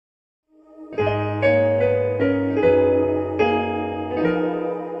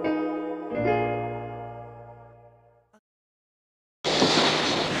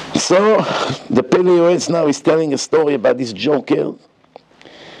So the Pele now is telling a story about this joker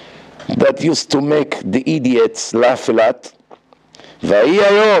that used to make the idiots laugh a lot. ויהי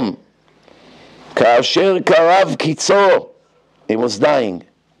היום, כאשר קרב קיצו, he was dying.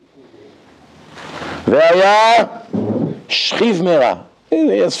 והיה שכיב מרע.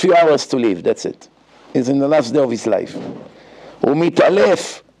 He has few hours to live, that's it. He's in the last day of his life. הוא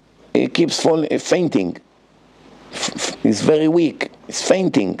מתעלף, he keeps fainting. He's very weak, he's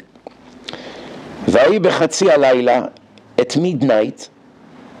fainting. ויהי בחצי הלילה, at midnight,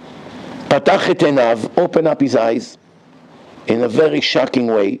 פתח את עיניו, open up his eyes, in a very shocking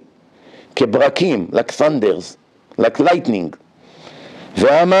way, כברקים, like thunders, like lightning.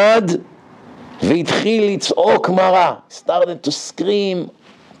 ועמד והתחיל לצעוק מרה, started to scream,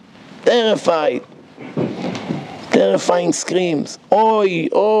 terrified, terrifying screams, oi,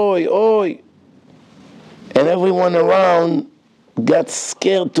 oi, oi. And everyone around got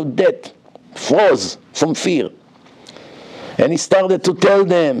scared to death, froze from fear. And he started to tell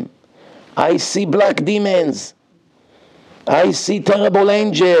them, I see black demons, I see terrible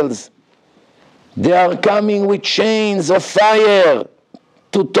angels, they are coming with chains of fire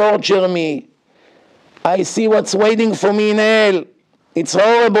to torture me. I see what's waiting for me in hell. It's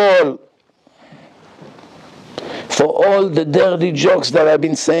horrible. For all the dirty jokes that I've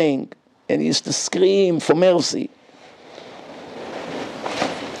been saying. And he used to scream for mercy.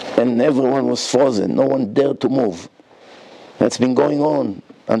 And everyone was frozen. No one dared to move. That's been going on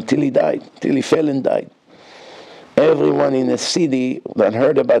until he died, till he fell and died. Everyone in the city that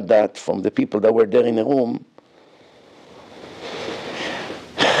heard about that, from the people that were there in the room,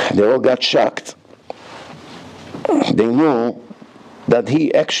 they all got shocked. They knew that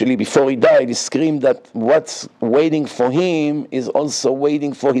he actually, before he died, he screamed that what's waiting for him is also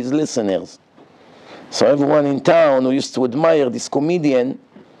waiting for his listeners. So everyone in town who used to admire this comedian,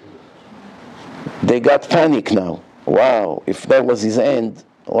 they got panic now. Wow, if that was his end,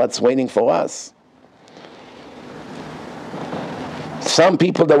 what's waiting for us? Some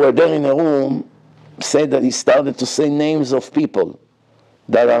people that were there in the room said that he started to say names of people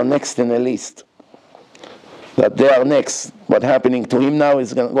that are next in the list. That they are next. What's happening to him now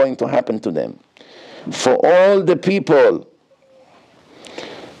is going to happen to them. For all the people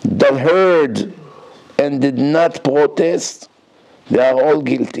that heard and did not protest, they are all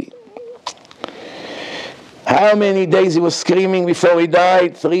guilty. How many days he was screaming before he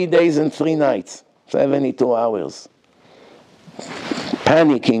died? 3 days and 3 nights. 72 hours.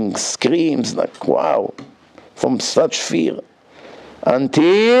 Panicking, screams like, wow, from such fear.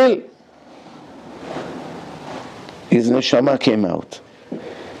 Until his neshama came out.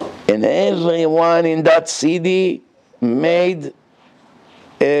 And everyone in that city made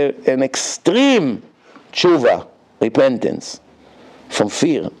an extreme tshuva, repentance, from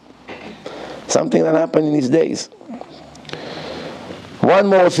fear. Something that happened in his days. One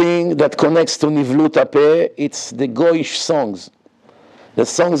more thing that connects to Nivlut Apeh, it's the Goyish songs. The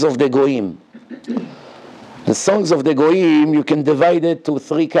songs of the Goyim. The songs of the Goyim, you can divide it to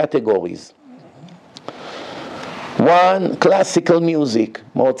 3 categories. One, classical music,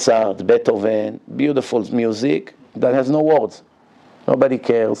 Mozart, Beethoven, beautiful music that has no words. Nobody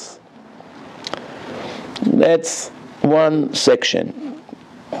cares. That's one section.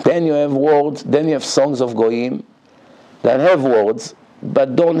 Then you have words, then you have songs of Goyim that have words,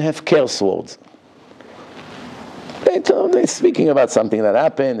 but don't have curse words. They're speaking about something that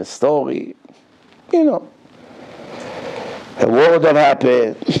happened, a story, a war that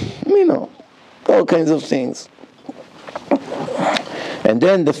happened, all kinds of things. And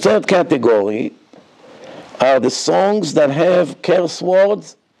then the third category are the songs that have curse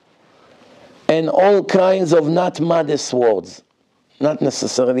words and all kinds of not modest words. Not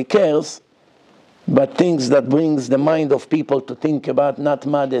necessarily curse, but things that brings the mind of people to think about not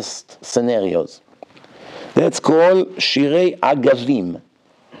modest scenarios. That's called Shirei Agavim.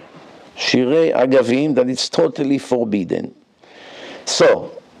 Shirei Agavim, that is totally forbidden.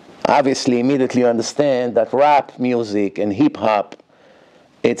 So, obviously, immediately you understand that rap music and hip-hop,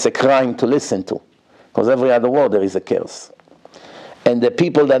 it's a crime to listen to. Because every other word there is a curse. And the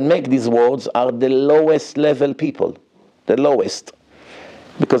people that make these words are the lowest level people. The lowest.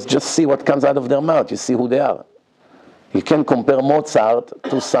 Because just see what comes out of their mouth, you see who they are. You can compare Mozart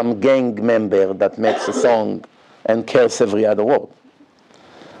to some gang member that makes a song and curse every other word.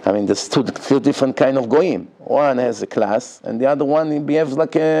 I mean, there's two different kind of goyim. One has a class, and the other one he behaves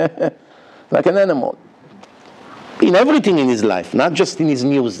like an animal. In everything in his life, not just in his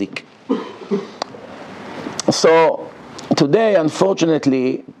music. So today,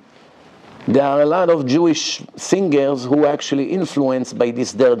 unfortunately, there are a lot of Jewish singers who are actually influenced by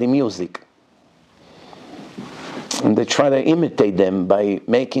this dirty music. And they try to imitate them by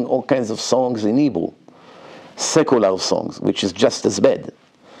making all kinds of songs in Hebrew, secular songs, which is just as bad.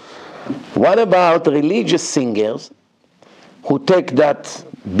 What about religious singers who take that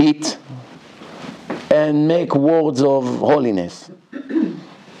beat and make words of holiness?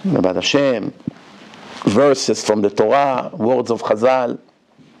 About Hashem, verses from the Torah, words of Chazal.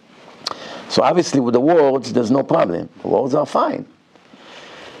 So obviously with the words, there's no problem. The words are fine.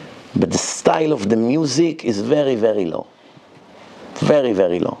 But the style of the music is very, very low. Very,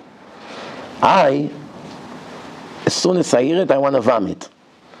 very low. As soon as I hear it, I want to vomit.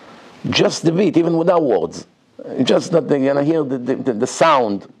 Just the beat, even without words. Just that you hear the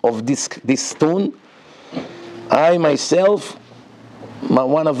sound of this tune. I myself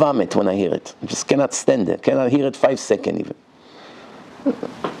want to vomit when I hear it. I just cannot stand it. Cannot hear it 5 seconds even.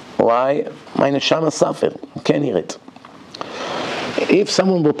 Why? My neshama suffer. I can't hear it. If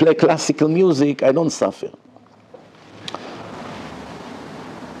someone will play classical music, I don't suffer.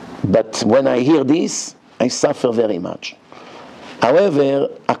 But when I hear this, I suffer very much. However,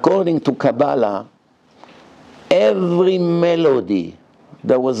 according to Kabbalah, every melody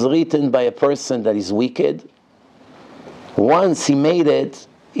that was written by a person that is wicked, once he made it,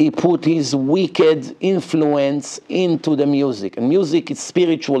 he put his wicked influence into the music. And music is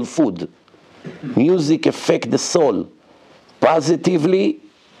spiritual food. Music affects the soul, positively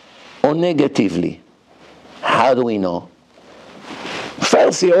or negatively. How do we know?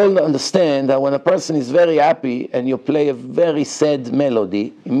 First, you all understand that when a person is very happy and you play a very sad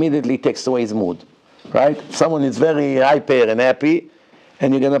melody, immediately takes away his mood, right? Someone is very hyper and happy,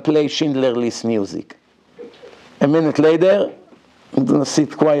 and you're going to play Schindler's List music. A minute later, I'm going to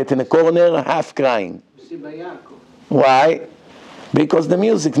sit quiet in a corner, half crying. Why? Because the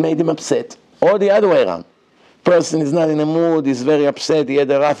music made him upset. Or the other way around. Person is not in a mood, he's very upset, he had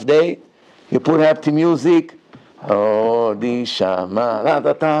a rough day, you put happy music, oh, di shama, ta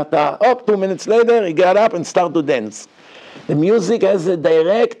ta ta ta. Oh, 2 minutes later, he got up and started to dance. The music has a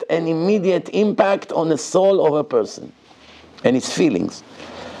direct and immediate impact on the soul of a person and his feelings.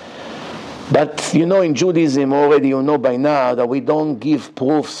 But in Judaism already you know by now that we don't give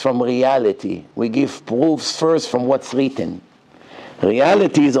proofs from reality. We give proofs first from what's written.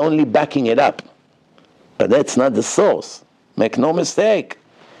 Reality is only backing it up. But that's not the source. Make no mistake.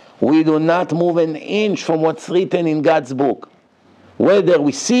 We do not move an inch from what's written in God's book. Whether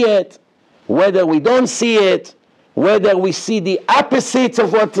we see it, whether we don't see it, whether we see the opposites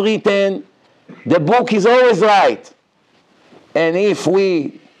of what's written, the book is always right. And if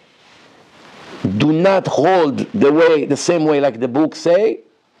we do not hold the same way like the book say,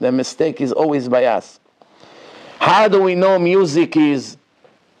 the mistake is always by us. How do we know music is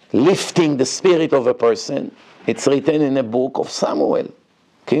lifting the spirit of a person? It's written in a book of Samuel,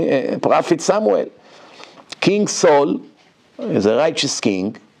 Prophet Samuel. King Saul is a righteous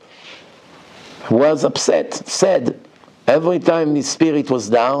king, was upset, sad. Every time his spirit was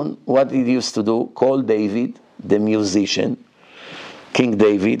down, what he used to do? Call David, the musician, King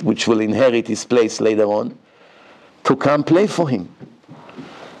David, which will inherit his place later on, to come play for him.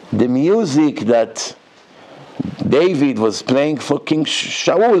 The music that David was playing for King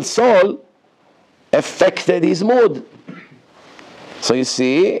Saul affected his mood. So you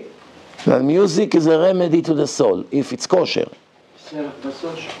see, that music is a remedy to the soul, if it's kosher.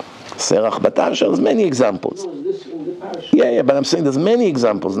 Serach Batasher, there's many examples. No, this in the parasha. Yeah, but I'm saying there's many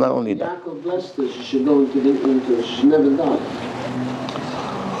examples, not only that. Yaakov blessed her, she should go into she never died.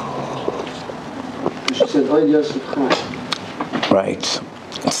 She said, "Oh, Yosef Chai." Right.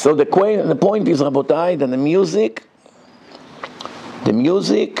 So the point is, Rabotai, that the music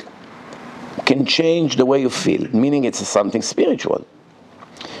can change the way you feel, meaning it's something spiritual.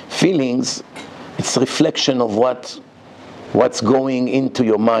 Feelings, it's reflection of what's going into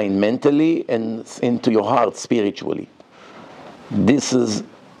your mind mentally and into your heart spiritually. This is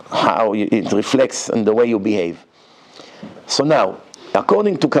how it reflects in the way you behave. So now,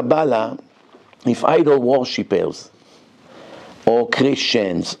 according to Kabbalah, if idol worshippers or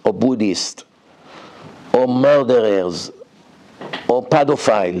Christians or Buddhists or murderers or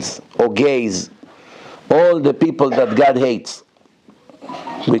pedophiles or gays, all the people that God hates,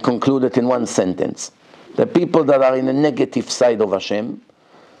 we conclude it in one sentence. The people that are in the negative side of Hashem,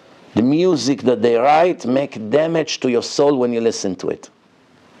 the music that they write make damage to your soul when you listen to it.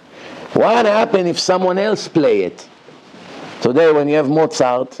 What happens if someone else play it? Today when you have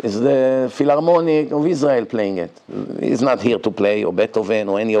Mozart, it's the Philharmonic of Israel playing it. He's not here to play, or Beethoven,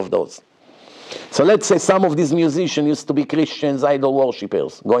 or any of those. So let's say some of these musicians used to be Christians, idol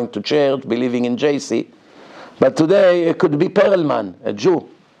worshippers, going to church, believing in JC. But today it could be Perelman, a Jew,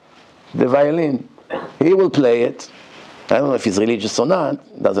 the violin. He will play it. I don't know if he's religious or not.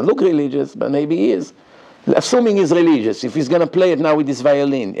 Doesn't look religious, but maybe he is. Assuming he's religious, if he's going to play it now with his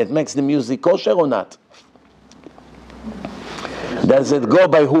violin, it makes the music kosher or not? Does it go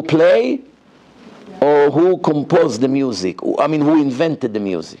by who play or who composed the music? I mean, who invented the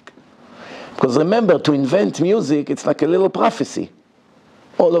music? Because remember, to invent music, it's like a little prophecy.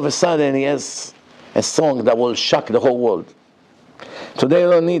 All of a sudden, he has a song that will shock the whole world. Today,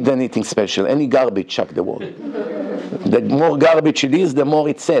 you don't need anything special. Any garbage shock the world. The more garbage it is, the more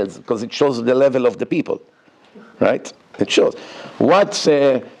it sells, because it shows the level of the people. Right? It shows.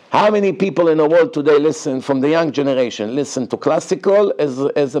 How many people in the world today listen, from the young generation, listen to classical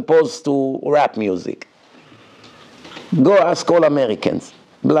as opposed to rap music? Go ask all Americans.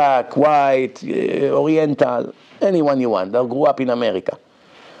 Black, white, oriental, anyone you want that grew up in America.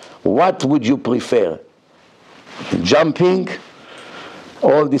 What would you prefer? Jumping,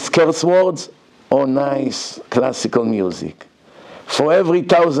 all these curse words, or nice classical music? For every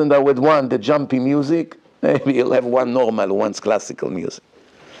 1,000 that would want the jumping music, maybe you'll have one normal who wants classical music.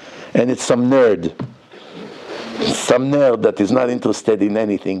 And it's some nerd that is not interested in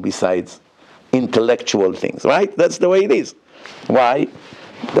anything besides intellectual things, right? That's the way it is. Why?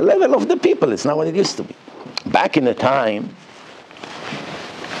 The level of the people is not what it used to be. Back in the time,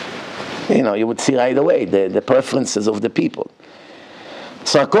 you would see right away the preferences of the people.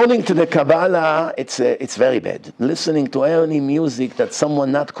 So according to the Kabbalah, it's very bad. Listening to any music that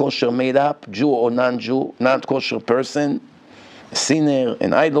someone not kosher made up, Jew or non-Jew, not kosher person, a sinner,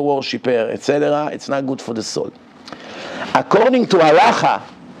 an idol worshipper, etc., it's not good for the soul. According to halacha,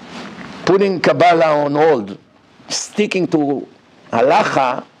 putting Kabbalah on hold, sticking to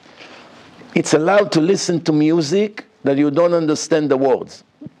halacha, it's allowed to listen to music that you don't understand the words.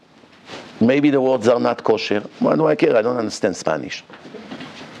 Maybe the words are not kosher. Why do I care? I don't understand Spanish.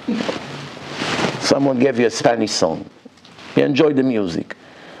 Someone gave you a Spanish song. You enjoy the music.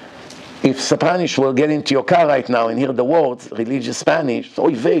 If Spanish will get into your car right now and hear the words, religious Spanish,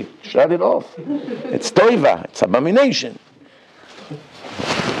 oy vey, shut it off. It's toiva, it's abomination.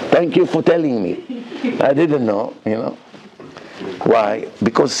 Thank you for telling me. I didn't know, Why?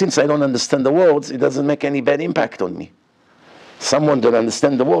 Because since I don't understand the words, it doesn't make any bad impact on me. Someone that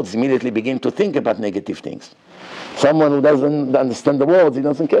understands the words immediately begin to think about negative things. Someone who doesn't understand the words, he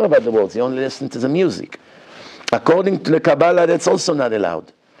doesn't care about the words. He only listens to the music. According to the Kabbalah, that's also not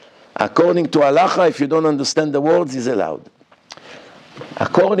allowed. According to halacha, if you don't understand the words, it's allowed.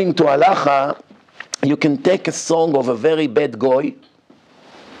 According to halacha, you can take a song of a very bad goy,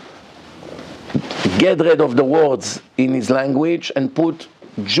 get rid of the words in his language, and put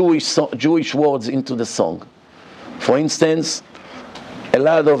Jewish words into the song. For instance, a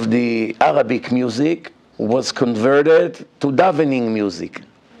lot of the Arabic music was converted to davening music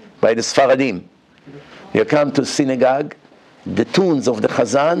by the Sfaradim. You come to synagogue, the tunes of the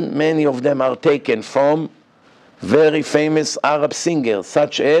Chazan, many of them are taken from very famous Arab singers,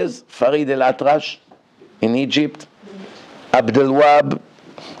 such as Farid el-Atrash in Egypt, Abdelwahab,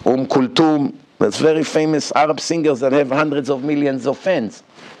 Kulthum. That's very famous Arab singers that have hundreds of millions of fans.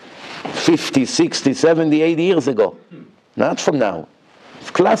 50, 60, 70, 80 years ago. Not from now. It's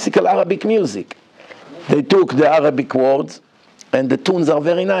classical Arabic music. They took the Arabic words, and the tunes are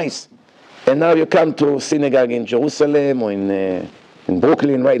very nice. And now you come to a synagogue in Jerusalem or in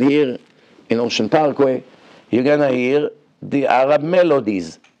Brooklyn, right here, in Ocean Parkway, you're going to hear the Arab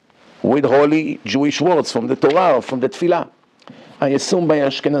melodies with holy Jewish words from the Torah or from the Tefillah. I assume by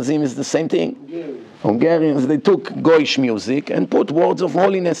Ashkenazim is the same thing. Hungarians, they took Goyish music and put words of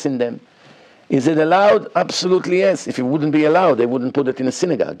holiness in them. Is it allowed? Absolutely yes. If it wouldn't be allowed, they wouldn't put it in a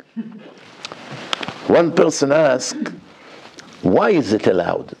synagogue. One person asked, why is it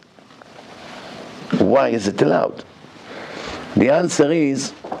allowed? Why is it allowed? The answer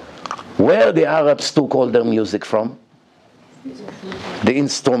is, where the Arabs took all their music from? The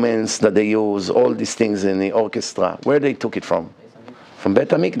instruments that they use, all these things in the orchestra, where they took it from? From Bet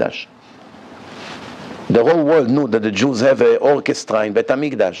HaMikdash. The whole world knew that the Jews have an orchestra in Bet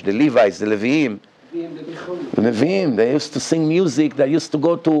HaMikdash, the Levites, the Leviim. The Leviim, they used to sing music that used to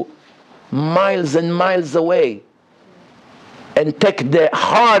go to miles and miles away and take the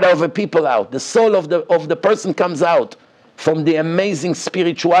heart of the people out. The soul of the person comes out from the amazing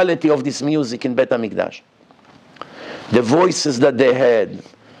spirituality of this music in Bet HaMikdash. The voices that they had,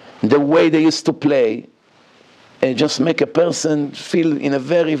 the way they used to play, and just make a person feel in a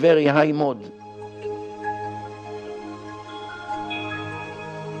very, very high mood.